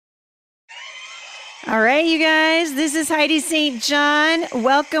All right, you guys, this is Heidi St. John.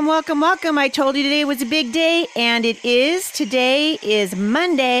 Welcome, welcome, welcome. I told you today was a big day, and it is. Today is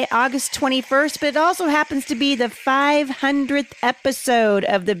Monday, August 21st, but it also happens to be the 500th episode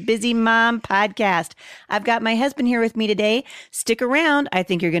of the Busy Mom podcast. I've got my husband here with me today. Stick around. I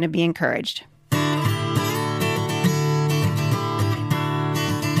think you're going to be encouraged.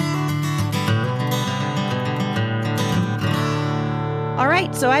 All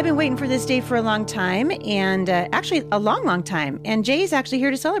right, so I've been waiting for this day for a long time, and actually a long, long time. And Jay's actually here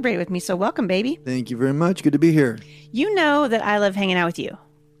to celebrate with me, so welcome, baby. Thank you very much. Good to be here. You know that I love hanging out with you.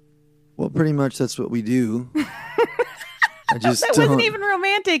 Well, pretty much that's what we do. I just That wasn't even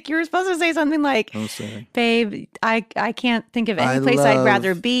romantic. You were supposed to say something like, Oh, sorry. babe, I can't think of any place I'd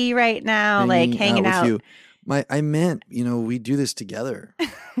rather be right now, like hanging out. With you. I meant, we do this together.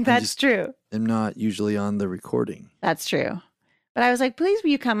 That's true. I'm not usually on the recording. That's true. But I was like, please, will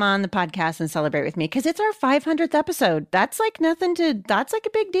you come on the podcast and celebrate with me? Because it's our 500th episode. That's like that's like a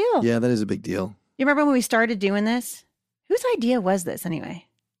big deal. Yeah, that is a big deal. You remember when we started doing this? Whose idea was this anyway?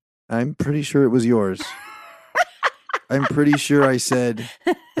 I'm pretty sure it was yours. I'm pretty sure I said,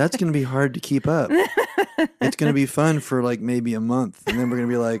 that's going to be hard to keep up. It's going to be fun for like maybe a month. And then we're going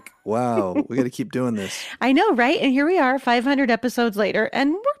to be like, wow, we got to keep doing this. I know, right? And here we are 500 episodes later,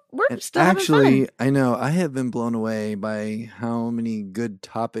 and we're still actually, having fun. I know, I have been blown away by how many good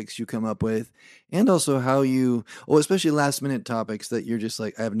topics you come up with. And also how especially last minute topics that you're just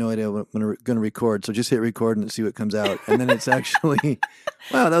like, I have no idea what I'm going to record. So just hit record and see what comes out. And then it's actually,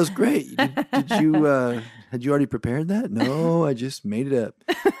 wow, that was great. Had you already prepared that? No, I just made it up.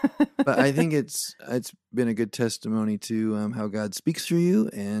 But I think it's been a good testimony to how God speaks through you.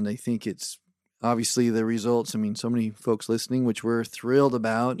 And I think it's obviously the results. I mean, so many folks listening, which we're thrilled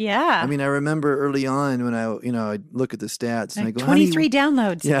about. Yeah. I mean, I remember early on when I look at the stats and I go, 23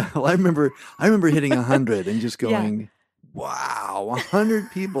 downloads. Yeah. Well, I remember hitting 100 and just going, wow,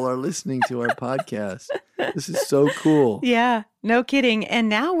 100 people are listening to our podcast. This is so cool. Yeah, no kidding. And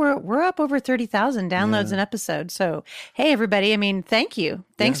now we're up over 30,000 downloads an episode. So, hey, everybody, I mean, thank you.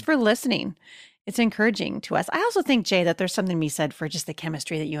 Thanks for listening. It's encouraging to us. I also think, Jay, that there's something to be said for just the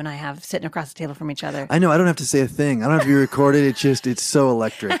chemistry that you and I have sitting across the table from each other. I know. I don't have to say a thing. I don't have to be recorded. It's so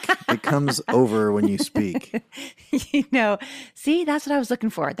electric. It comes over when you speak. See, that's what I was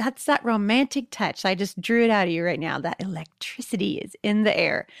looking for. That's that romantic touch. I just drew it out of you right now. That electricity is in the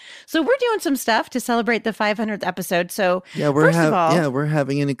air. So we're doing some stuff to celebrate the 500th episode. So we're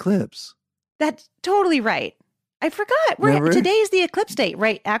having an eclipse. That's totally right. I forgot. Today's the eclipse date,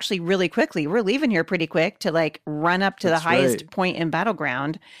 right? Actually, really quickly. We're leaving here pretty quick to like run up to the highest point in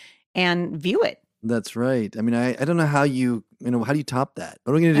Battleground and view it. That's right. I mean, I don't know how you how do you top that?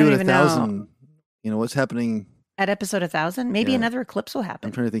 What are we going to do at 1,000? What's happening? At episode 1,000? Maybe another eclipse will happen.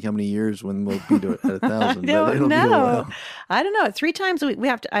 I'm trying to think how many years when we'll be at 1,000. No. I don't know. 3 times we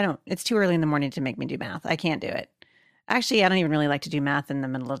have to, it's too early in the morning to make me do math. I can't do it. Actually, I don't even really like to do math in the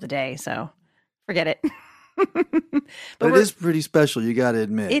middle of the day, so forget it. But it is pretty special, you got to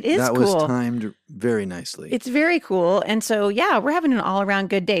admit. It is that cool. That was timed very nicely. It's very cool. And so, we're having an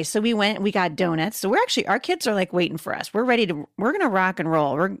all-around good day. So we got donuts. So our kids are like waiting for us. We're going to rock and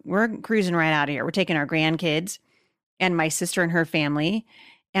roll. We're cruising right out of here. We're taking our grandkids and my sister and her family.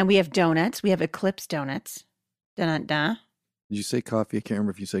 And we have donuts. We have Eclipse donuts. Dun-dun-dun. Did you say coffee? I can't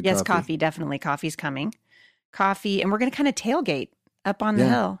remember if you said coffee. Yes, coffee. Coffee, definitely. Coffee's coming. Coffee. And we're going to kind of tailgate up on the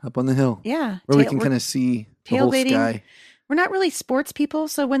hill. Up on the hill. Yeah. Where we can kind of see the whole sky. We're not really sports people,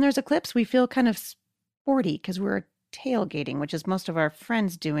 so when there's eclipse, we feel kind of sporty because we're tailgating, which is most of our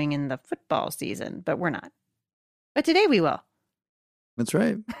friends doing in the football season, but we're not. But today we will. That's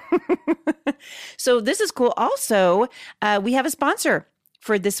right. So this is cool. Also, we have a sponsor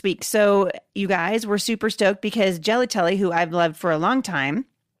for this week. So you guys, we're super stoked because Gelatelli, who I've loved for a long time,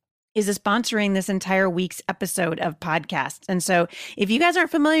 is sponsoring this entire week's episode of podcasts. And so if you guys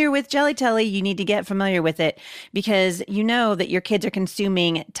aren't familiar with Gelatelli, you need to get familiar with it because you know that your kids are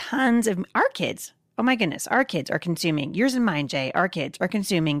consuming tons of, our kids are consuming, yours and mine, Jay, our kids are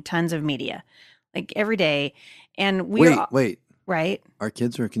consuming tons of media, like every day. And Wait. Right? Our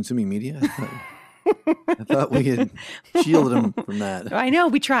kids are consuming media? I thought we had shielded them from that. I know,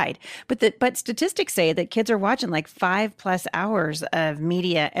 we tried. But statistics say that kids are watching like 5+ hours of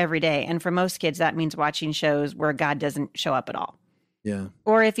media every day. And for most kids, that means watching shows where God doesn't show up at all. Yeah.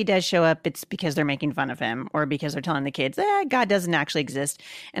 Or if he does show up, it's because they're making fun of him or because they're telling the kids, God doesn't actually exist.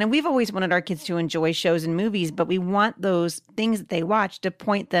 And we've always wanted our kids to enjoy shows and movies, but we want those things that they watch to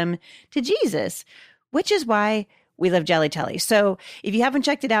point them to Jesus, which is why We love Jelly Telly. So if you haven't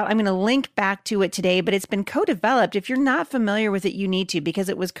checked it out, I'm going to link back to it today, but it's been co-developed. If you're not familiar with it, you need to, because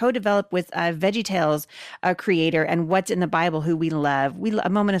it was co-developed with VeggieTales creator and What's in the Bible, who we love. A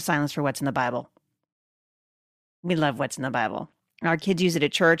moment of silence for What's in the Bible. We love What's in the Bible. Our kids use it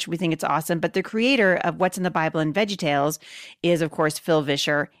at church. We think it's awesome. But the creator of What's in the Bible and VeggieTales is, of course, Phil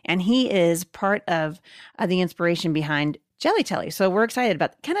Vischer, and he is part of the inspiration behind Jelly Telly. So we're excited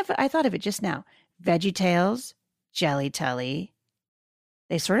about I thought of it just now. VeggieTales, Jelly Telly.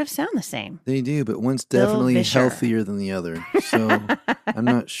 They sort of sound the same. They do, but one's definitely healthier than the other. So I'm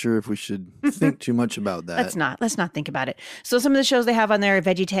not sure if we should think too much about that. Let's not think about it. So some of the shows they have on there are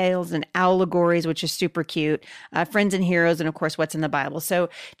VeggieTales and Allegories, which is super cute, Friends and Heroes, and of course, What's in the Bible. So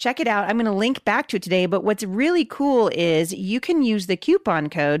check it out. I'm going to link back to it today, but what's really cool is you can use the coupon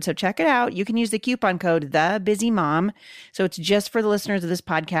code. So check it out. You can use the coupon code, The Busy Mom. So it's just for the listeners of this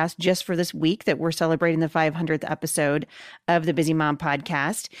podcast, just for this week that we're celebrating the 500th episode of the Busy Mom podcast.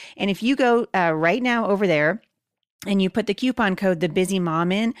 And if you go right now over there and you put the coupon code, The Busy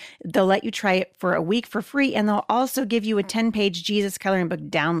Mom, in, they'll let you try it for a week for free. And they'll also give you a 10-page Jesus coloring book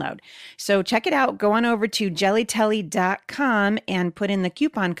download. So check it out. Go on over to jellytelly.com and put in the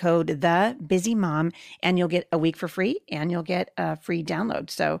coupon code, The Busy Mom, and you'll get a week for free and you'll get a free download.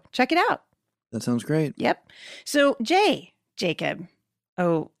 So check it out. That sounds great. Yep. So Jacob,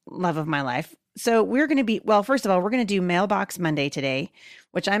 oh, love of my life. So we're going to first of all, we're going to do Mailbox Monday today,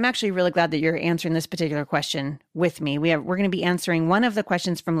 which I'm actually really glad that you're answering this particular question with me. We're going to be answering one of the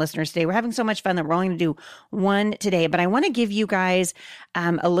questions from listeners today. We're having so much fun that we're only going to do one today, but I want to give you guys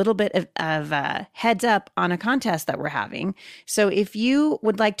a little bit of heads up on a contest that we're having. So if you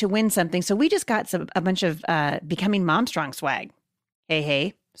would like to win something, so we just got a bunch of Becoming Mom Strong swag.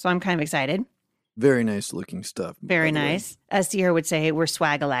 Hey. So I'm kind of excited. Very nice looking stuff. Very nice. As Sierra would say, we're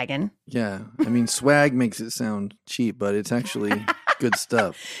swag-a-lagging. Yeah. I mean, swag makes it sound cheap, but it's actually good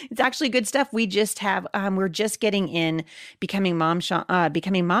stuff. It's actually good stuff. We just have, we're just getting in Becoming Mom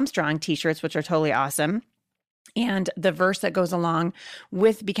Strong t-shirts, which are totally awesome. And the verse that goes along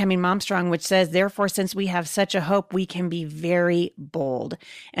with Becoming Mom Strong, which says, therefore, since we have such a hope, we can be very bold.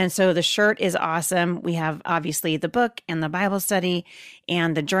 And so the shirt is awesome. We have obviously the book and the Bible study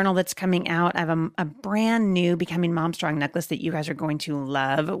and the journal that's coming out. I have a brand new Becoming Mom Strong necklace that you guys are going to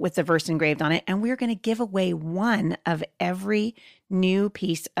love with the verse engraved on it. And we're going to give away one of every new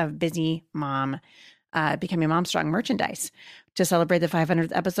piece of Busy Mom, Becoming Mom Strong merchandise to celebrate the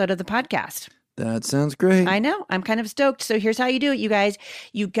 500th episode of the podcast. That sounds great. I know. I'm kind of stoked. So here's how you do it, you guys.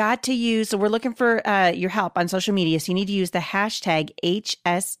 You got to use, so we're looking for your help on social media. So you need to use the hashtag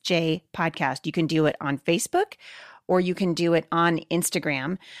HSJ podcast. You can do it on Facebook or you can do it on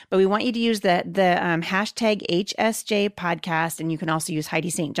Instagram. But we want you to use the hashtag HSJ podcast. And you can also use Heidi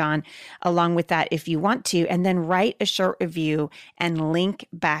St. John along with that if you want to, and then write a short review and link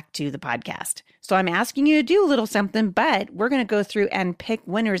back to the podcast. So I'm asking you to do a little something, but we're going to go through and pick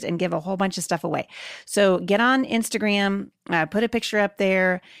winners and give a whole bunch of stuff away. So get on Instagram, put a picture up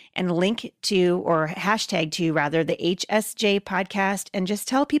there and link to, or hashtag to rather, the HSJ podcast, and just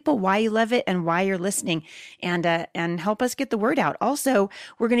tell people why you love it and why you're listening, and help us get the word out. Also,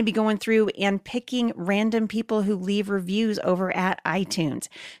 we're going to be going through and picking random people who leave reviews over at iTunes.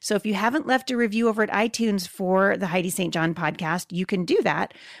 So if you haven't left a review over at iTunes for the Heidi St. John podcast, you can do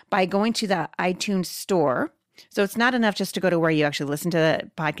that by going to the iTunes store. So it's not enough just to go to where you actually listen to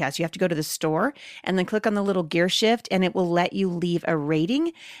the podcast. You have to go to the store and then click on the little gear shift, and it will let you leave a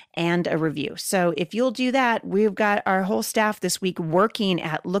rating and a review. So if you'll do that, we've got our whole staff this week working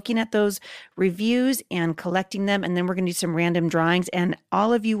at looking at those reviews and collecting them. And then we're going to do some random drawings, and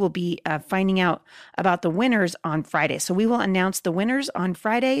all of you will be finding out about the winners on Friday. So we will announce the winners on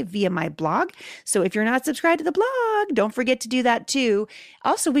Friday via my blog. So if you're not subscribed to the blog, don't forget to do that too.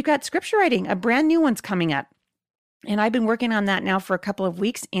 Also, we've got scripture writing, a brand new one's coming up. And I've been working on that now for a couple of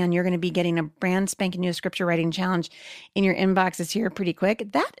weeks, and you're going to be getting a brand spanking new scripture writing challenge in your inboxes here pretty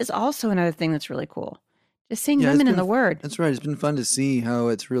quick. That is also another thing that's really cool. Just seeing women in the Word. That's right. It's been fun to see how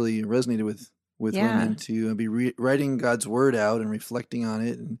it's really resonated with women to be writing God's Word out and reflecting on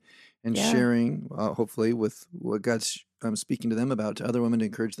it and sharing, hopefully, with what God's speaking to them about to other women to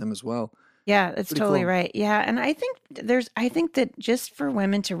encourage them as well. Yeah, that's totally right. Yeah, and I think that just for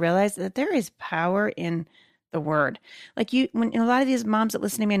women to realize that there is power in the Word. Like when a lot of these moms that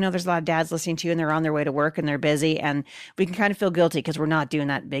listen to me, I know there's a lot of dads listening to you and they're on their way to work and they're busy, and we can kind of feel guilty because we're not doing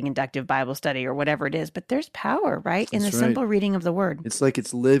that big inductive Bible study or whatever it is, but there's power, right? In the simple reading of the Word. It's like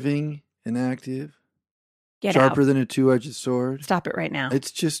it's living and active, Get sharper out. than a two-edged sword. Stop it right now.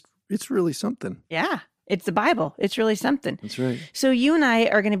 It's really something. Yeah. It's the Bible. It's really something. That's right. So you and I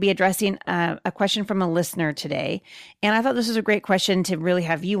are going to be addressing a question from a listener today. And I thought this was a great question to really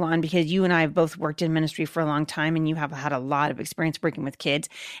have you on because you and I have both worked in ministry for a long time and you have had a lot of experience working with kids.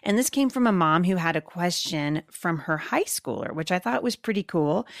 And this came from a mom who had a question from her high schooler, which I thought was pretty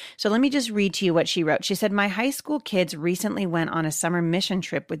cool. So let me just read to you what she wrote. She said, "My high school kids recently went on a summer mission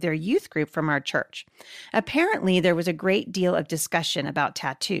trip with their youth group from our church. Apparently, there was a great deal of discussion about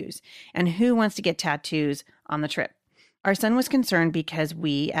tattoos and who wants to get tattoos on the trip. Our son was concerned because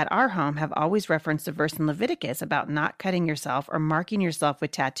we at our home have always referenced the verse in Leviticus about not cutting yourself or marking yourself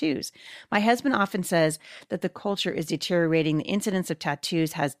with tattoos. My husband often says that the culture is deteriorating. The incidence of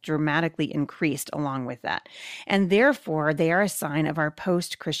tattoos has dramatically increased along with that, and therefore they are a sign of our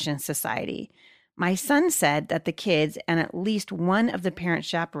post-Christian society. My son said that the kids and at least one of the parent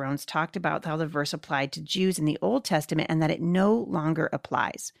chaperones talked about how the verse applied to Jews in the Old Testament and that it no longer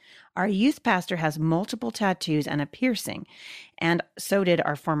applies. Our youth pastor has multiple tattoos and a piercing, and so did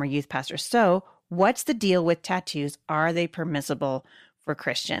our former youth pastor. So, what's the deal with tattoos? Are they permissible for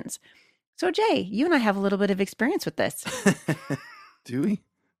Christians?" So, Jay, you and I have a little bit of experience with this. Do we?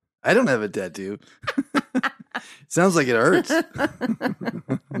 I don't have a tattoo. Sounds like it hurts.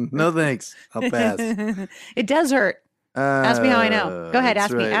 No thanks. I'll pass. It does hurt. Ask me how I know. Go ahead.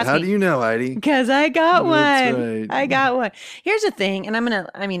 Ask me. Ask How me. do you know, Heidi? Because I got That's one. right. I got one. Here's the thing, and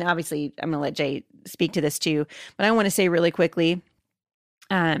obviously, I'm going to let Jay speak to this too, but I want to say really quickly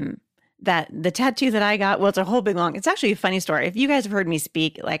that the tattoo that I got, well, it's a whole big long, it's actually a funny story. If you guys have heard me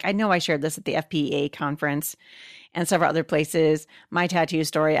speak, like I know I shared this at the FPEA conference and several other places, my tattoo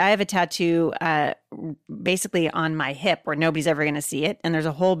story. I have a tattoo basically on my hip where nobody's ever going to see it. And there's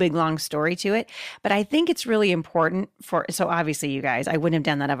a whole big long story to it. But I think it's really important so obviously you guys, I wouldn't have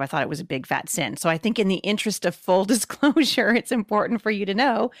done that if I thought it was a big fat sin. So I think in the interest of full disclosure, it's important for you to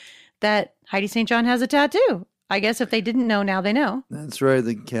know that Heidi St. John has a tattoo. I guess if they didn't know, now they know. That's right.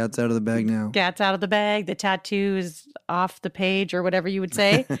 The cat's out of the bag now. Cat's out of the bag. The tattoo is off the page, or whatever you would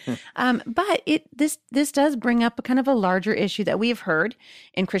say. But this does bring up a kind of a larger issue that we have heard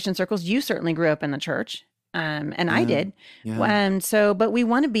in Christian circles. You certainly grew up in the church, and I did. Yeah. But we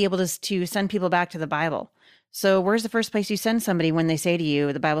want to be able to send people back to the Bible. So where's the first place you send somebody when they say to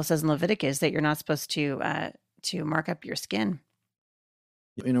you, the Bible says in Leviticus that you're not supposed to mark up your skin?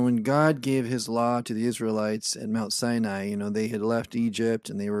 You know, when God gave his law to the Israelites at Mount Sinai, you know, they had left Egypt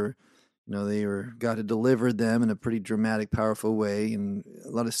and God had delivered them in a pretty dramatic, powerful way, and a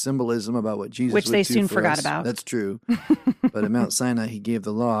lot of symbolism about what Jesus Which would they do soon for forgot us. about. That's true. But at Mount Sinai, he gave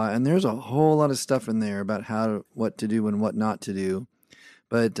the law, and there's a whole lot of stuff in there about what to do and what not to do.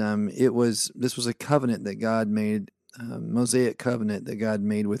 But this was a covenant that God made, Mosaic covenant that God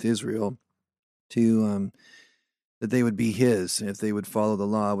made with Israel to that they would be his if they would follow the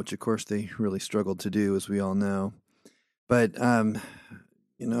law, which of course they really struggled to do, as we all know. But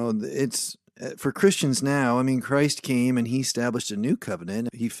you know, it's for Christians now. I mean, Christ came and he established a new covenant.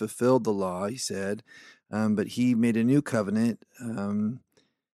 He fulfilled the law, he said, but he made a new covenant. In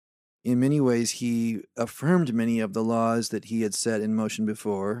many ways, he affirmed many of the laws that he had set in motion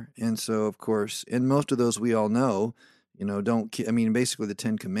before. And so, of course, and most of those we all know, you know, basically the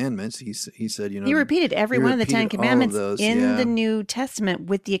 10 Commandments, he said, you know. He repeated every one of the 10 Commandments in the New Testament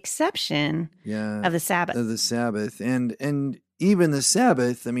with the exception of the Sabbath. Of the Sabbath. And even the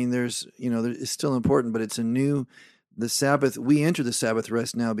Sabbath, I mean, it's still important, but the Sabbath, we enter the Sabbath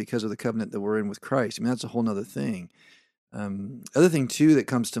rest now because of the covenant that we're in with Christ. I mean, that's a whole nother thing. Other thing, too, that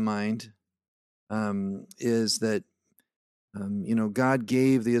comes to mind is that, you know, God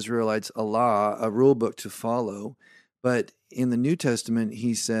gave the Israelites a law, a rule book to follow. But in the New Testament,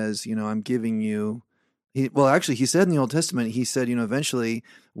 he says, you know, I'm giving you, he said in the Old Testament, he said, you know, eventually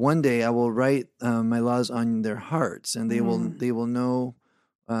one day I will write my laws on their hearts, and they will know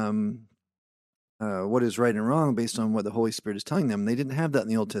what is right and wrong based on what the Holy Spirit is telling them. They didn't have that in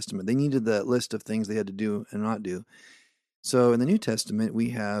the Old Testament. They needed that list of things they had to do and not do. So in the New Testament, we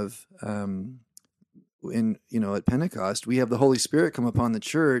have, at Pentecost, we have the Holy Spirit come upon the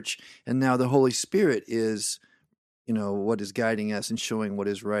church, and now the Holy Spirit is, you know, what is guiding us and showing what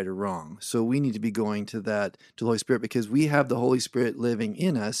is right or wrong. So we need to be going to the Holy Spirit, because we have the Holy Spirit living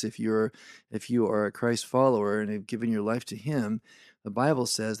in us. If you are a Christ follower and have given your life to him, the Bible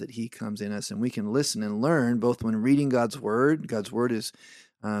says that he comes in us, and we can listen and learn both when reading God's word. God's word is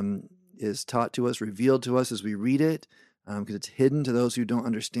taught to us, revealed to us as we read it, because it's hidden to those who don't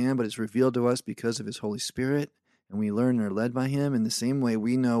understand, but it's revealed to us because of his Holy Spirit, and we learn and are led by him. In the same way,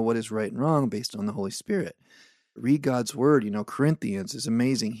 we know what is right and wrong based on the Holy Spirit. Read God's word. You know, Corinthians is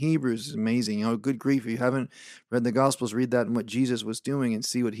amazing. Hebrews is amazing. You know, good grief, if you haven't read the Gospels, read that and what Jesus was doing and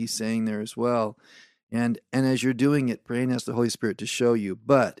see what he's saying there as well. And as you're doing it, pray and ask the Holy Spirit to show you.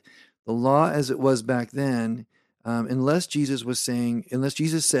 But the law as it was back then, unless Jesus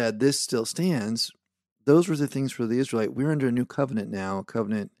said this still stands, those were the things for the Israelite. We're under a new covenant now, a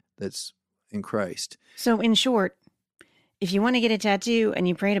covenant that's in Christ. So in short, if you want to get a tattoo and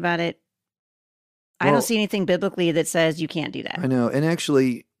you prayed about it, I Well, don't see anything biblically that says you can't do that. I know. And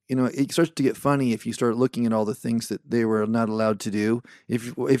actually, it starts to get funny if you start looking at all the things that they were not allowed to do.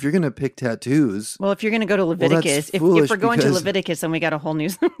 If you're going to pick tattoos, Well, if you're going to go to that's Leviticus, if foolish we're going to because Leviticus, then we got a whole new.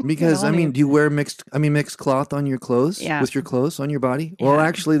 because I mean, do you wear mixed cloth on your clothes Yeah. with your clothes on your body? Well, Yeah.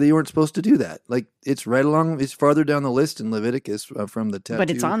 actually, they weren't supposed to do that. Like it's farther down the list in Leviticus from the tattoo. But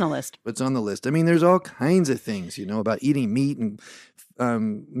it's on the list. It's on the list. I mean, there's all kinds of things, about eating meat and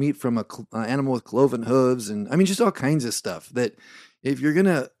meat from a animal with cloven hooves, and I mean, just all kinds of stuff that if you're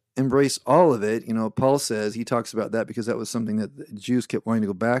gonna embrace all of it, Paul says he talks about that because that was something that the Jews kept wanting to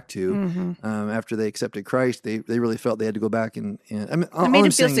go back to after they accepted Christ. They really felt they had to go back and I mean, all It made I'm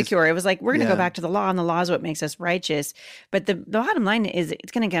him feel saying is- secure. It was like, we're going to Yeah. go back to the law, and the law is what makes us righteous. But the bottom line is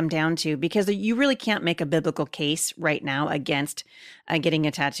it's going to come down to, because you really can't make a biblical case right now against getting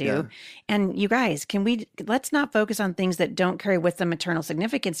a tattoo. Yeah. And you guys, let's not focus on things that don't carry with them eternal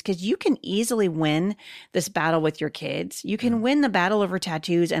significance, because you can easily win this battle with your kids. You can win the battle over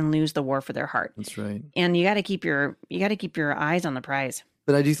tattoos and lose the war for their heart. That's right. And you got to keep your eyes on the prize.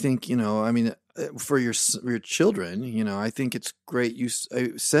 But I do think, I mean, for your children, I think it's great. You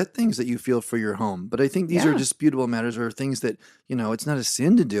set things that you feel for your home. But I think these are Yeah. disputable matters, or things that, it's not a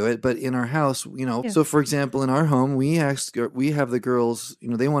sin to do it. But in our house, so for example, in our home, we have the girls,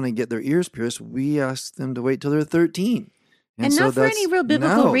 they want to get their ears pierced. We ask them to wait till they're 13. And so not for any real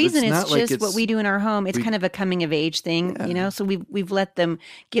biblical no, it's not just like what we do in our home. It's kind of a coming of age thing, Yeah. So we've let them,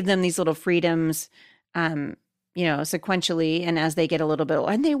 give them these little freedoms, sequentially, and as they get a little bit,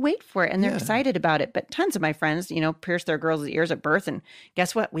 and they wait for it and they're Yeah. excited about it. But tons of my friends, pierce their girls' ears at birth, and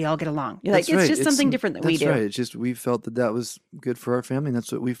guess what? We all get along. You're like, That's right. it's just something different that we do. That's right. It's just we felt that was good for our family, and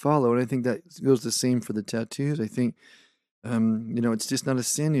that's what we follow. And I think that goes the same for the tattoos. I think, it's just not a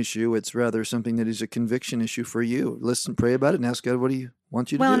sin issue. It's rather something that is a conviction issue for you. Listen, pray about it, and ask God what He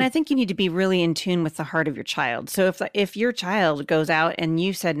wants you to Well, do. and I think you need to be really in tune with the heart of your child. So if your child goes out and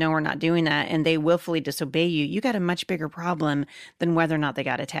you said, no, we're not doing that, and they willfully disobey you, you got a much bigger problem than whether or not they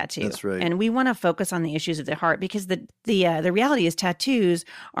got a tattoo. That's right. And we want to focus on the issues of the heart, because the reality is tattoos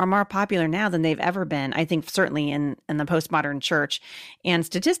are more popular now than they've ever been. I think certainly in the postmodern church, and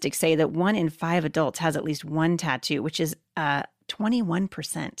statistics say that 1 in 5 adults has at least one tattoo, which is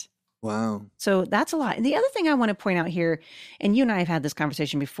 21%. Wow. So that's a lot. And the other thing I want to point out here, and you and I have had this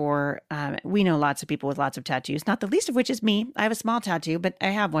conversation before, we know lots of people with lots of tattoos, not the least of which is me. I have a small tattoo, but I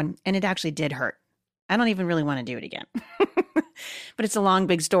have one, and it actually did hurt. I don't even really want to do it again. But it's a long,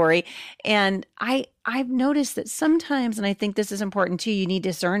 big story. And I've noticed that sometimes, and I think this is important too, you need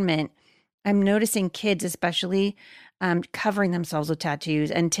discernment. I'm noticing kids especially covering themselves with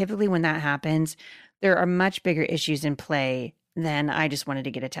tattoos. And typically when that happens, there are much bigger issues in play than I just wanted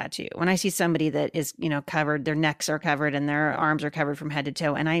to get a tattoo. When I see somebody that is, covered, their necks are covered and their arms are covered from head to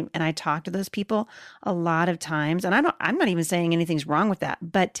toe, and I talk to those people a lot of times, and I'm not even saying anything's wrong with that,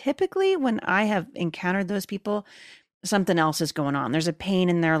 but typically when I have encountered those people, something else is going on. There's a pain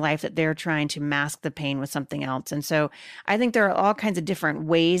in their life that they're trying to mask the pain with something else. And so I think there are all kinds of different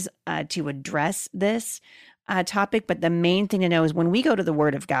ways to address this topic, but the main thing to know is when we go to the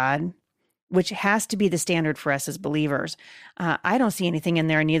Word of God, which has to be the standard for us as believers, I don't see anything in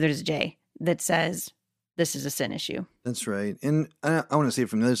there, and neither does Jay, that says this is a sin issue. That's right. And I want to say it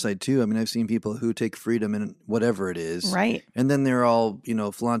from the other side too. I mean, I've seen people who take freedom in whatever it is. Right. And then they're all,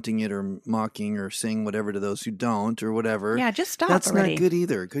 flaunting it or mocking or saying whatever to those who don't or whatever. Yeah, just stop That's already. not good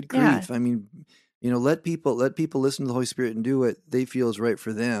either. Good grief. Yeah. I mean, let people listen to the Holy Spirit and do what they feel is right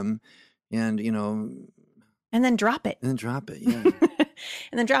for them. And, And then drop it. and then drop it. Yeah.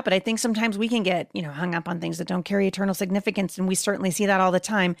 And then drop it. I think sometimes we can get, hung up on things that don't carry eternal significance. And we certainly see that all the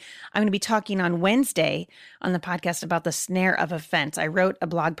time. I'm going to be talking on Wednesday on the podcast about the snare of offense. I wrote a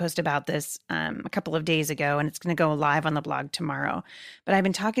blog post about this a couple of days ago, and it's going to go live on the blog tomorrow. But I've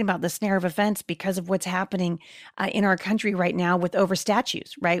been talking about the snare of offense because of what's happening in our country right now with over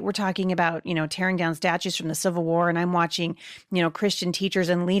statues, right? We're talking about, tearing down statues from the Civil War. And I'm watching, Christian teachers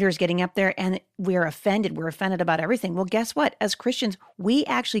and leaders getting up there, and we're offended. We're offended about everything. Well, guess what? As Christians, we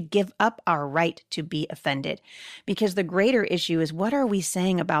actually give up our right to be offended, because the greater issue is, what are we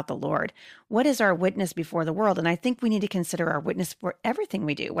saying about the Lord? What is our witness before the world? And I think we need to consider our witness for everything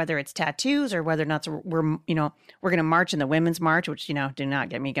we do, whether it's tattoos or whether or not we're going to march in the Women's March, which, do not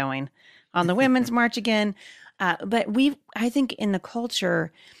get me going on the Women's March again. But I think in the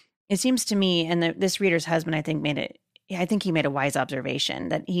culture, It seems to me, and this reader's husband, I think he made a wise observation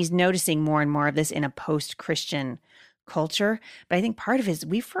that he's noticing more and more of this in a post-Christian culture. But I think part of it is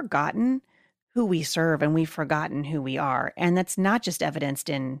we've forgotten who we serve and we've forgotten who we are. And that's not just evidenced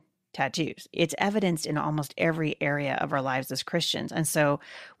in tattoos. It's evidenced in almost every area of our lives as Christians. And so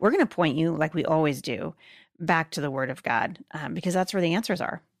we're going to point you, like we always do, back to the Word of God, because that's where the answers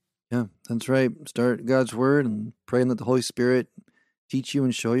are. Yeah, that's right. Start God's Word and pray and let the Holy Spirit teach you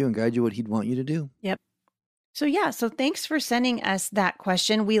and show you and guide you what He'd want you to do. Yep. So thanks for sending us that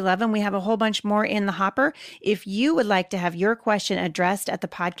question. We love them. We have a whole bunch more in the hopper. If you would like to have your question addressed at the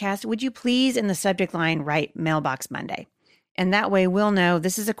podcast, would you please in the subject line write Mailbox Monday? And that way we'll know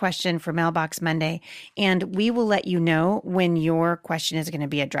this is a question for Mailbox Monday, and we will let you know when your question is going to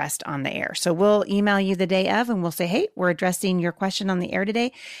be addressed on the air. So we'll email you the day of and we'll say, hey, we're addressing your question on the air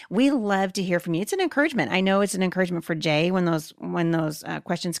today. We love to hear from you. It's an encouragement. I know it's an encouragement for Jay when those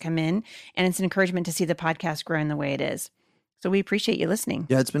questions come in, and it's an encouragement to see the podcast grow in the way it is. So we appreciate you listening.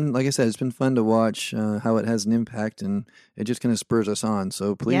 Yeah, it's been, like I said, it's been fun to watch how it has an impact, and it just kind of spurs us on.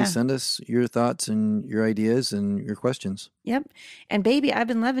 So please send us your thoughts and your ideas and your questions. Yep. And baby, I've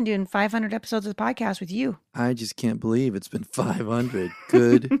been loving doing 500 episodes of the podcast with you. I just can't believe it's been 500.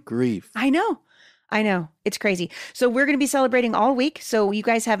 Good grief. I know. It's crazy. So we're going to be celebrating all week. So you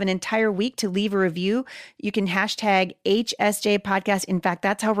guys have an entire week to leave a review. You can hashtag HSJ podcast. In fact,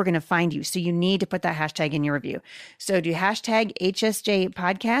 that's how we're going to find you. So you need to put that hashtag in your review. So do hashtag HSJ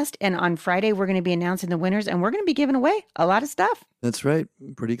podcast. And on Friday, we're going to be announcing the winners, and we're going to be giving away a lot of stuff. That's right.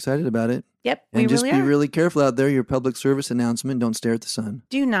 I'm pretty excited about it. Yep. And just be really careful out there. Your public service announcement. Don't stare at the sun.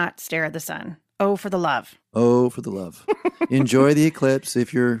 Do not stare at the sun. Oh, for the love. Oh, for the love. Enjoy the eclipse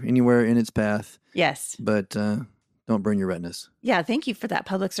if you're anywhere in its path. Yes. But don't burn your retinas. Yeah, thank you for that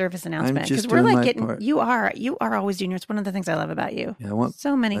public service announcement. Because we're like getting part. You are always doing yours. One of the things I love about you. Yeah, I want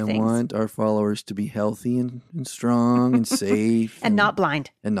so many things. I want our followers to be healthy and strong and safe. and not blind.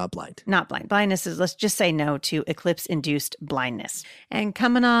 And not blind. Not blind. Blindness is, let's just say no to eclipse-induced blindness. And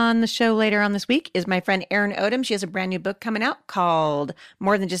coming on the show later on this week is my friend Erin Odom. She has a brand new book coming out called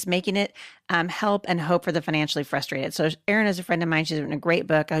More Than Just Making It, Help and Hope for the Financially Frustrated. So Erin is a friend of mine. She's written a great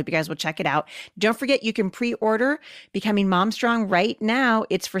book. I hope you guys will check it out. Don't forget, you can pre-order Becoming Mom Strong right now.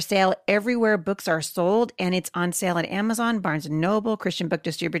 It's for sale everywhere books are sold, and it's on sale at Amazon, Barnes & Noble, Christian book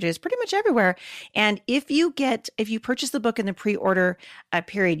distributors, pretty much everywhere. And if you purchase the book in the pre-order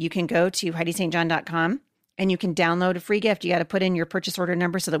period, you can go to HeidiSt.John.com. and you can download a free gift. You got to put in your purchase order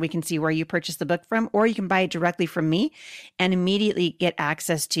number so that we can see where you purchased the book from, or you can buy it directly from me and immediately get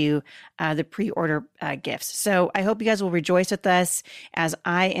access to the pre-order gifts. So I hope you guys will rejoice with us as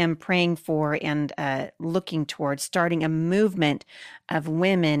I am praying for and looking towards starting a movement of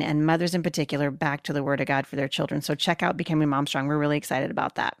women and mothers in particular back to the Word of God for their children. So check out Becoming Mom Strong. We're really excited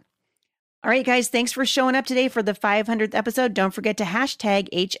about that. All right, guys, thanks for showing up today for the 500th episode. Don't forget to hashtag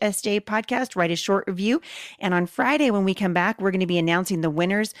HSJ podcast, write a short review. And on Friday, when we come back, we're going to be announcing the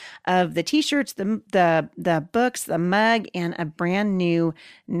winners of the t-shirts, the books, the mug, and a brand new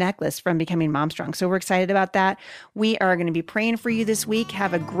necklace from Becoming Mom Strong. So we're excited about that. We are going to be praying for you this week.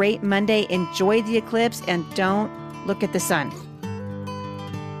 Have a great Monday. Enjoy the eclipse and don't look at the sun.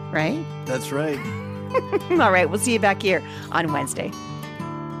 Right? That's right. All right, we'll see you back here on Wednesday.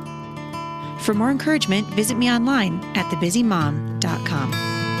 For more encouragement, visit me online at thebusymom.com.